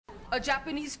A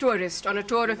Japanese tourist on a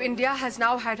tour of India has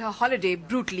now had her holiday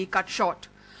brutally cut short.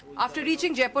 After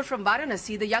reaching Jaipur from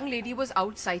Varanasi, the young lady was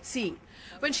out sightseeing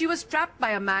when she was trapped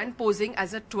by a man posing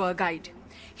as a tour guide.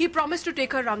 He promised to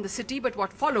take her around the city, but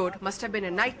what followed must have been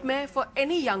a nightmare for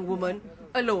any young woman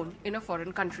alone in a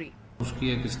foreign country.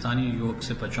 उसकी एक स्थानीय युवक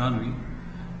से पहचान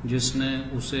हुई जिसने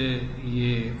उसे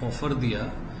ये ऑफर दिया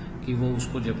कि वो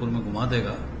उसको जयपुर में घुमा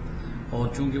देगा,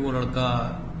 और चूंकि वो लड़का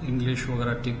इंग्लिश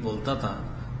वगैरह ठीक बोलता था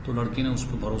तो लड़की ने उस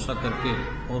पर भरोसा करके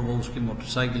और वो उसकी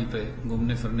मोटरसाइकिल पे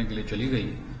घूमने फिरने के लिए चली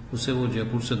गई। उसे वो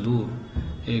जयपुर से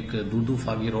दूर एक दूदू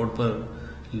फागी रोड पर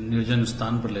निर्जन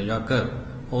स्थान पर ले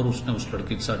जाकर और उसने उस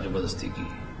लड़की के साथ जबरदस्ती की।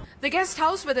 The guest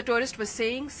house where the tourist was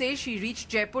staying says she reached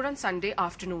Jaipur on Sunday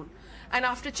afternoon and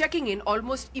after checking in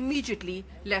almost immediately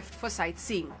left for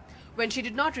sightseeing. When she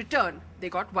did not return,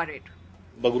 they got worried.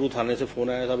 Bagru थाने से phone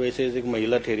आया था, ऐसे एक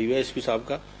महिला ठहरी हुई है SP साहब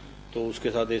का, तो उसके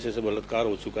साथ ऐसे बलात्कार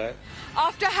हो चुका है।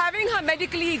 After having her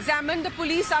medically examined, the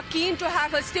police are keen to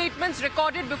have her statements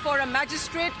recorded before a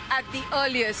magistrate at the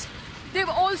earliest.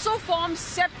 They've also formed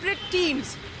separate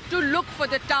teams to look for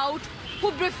the tout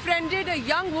who befriended a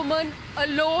young woman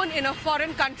alone in a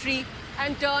foreign country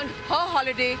and turned her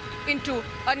holiday into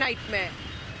a nightmare.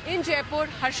 In Jaipur,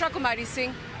 Harsha Kumari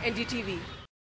Singh, NDTV.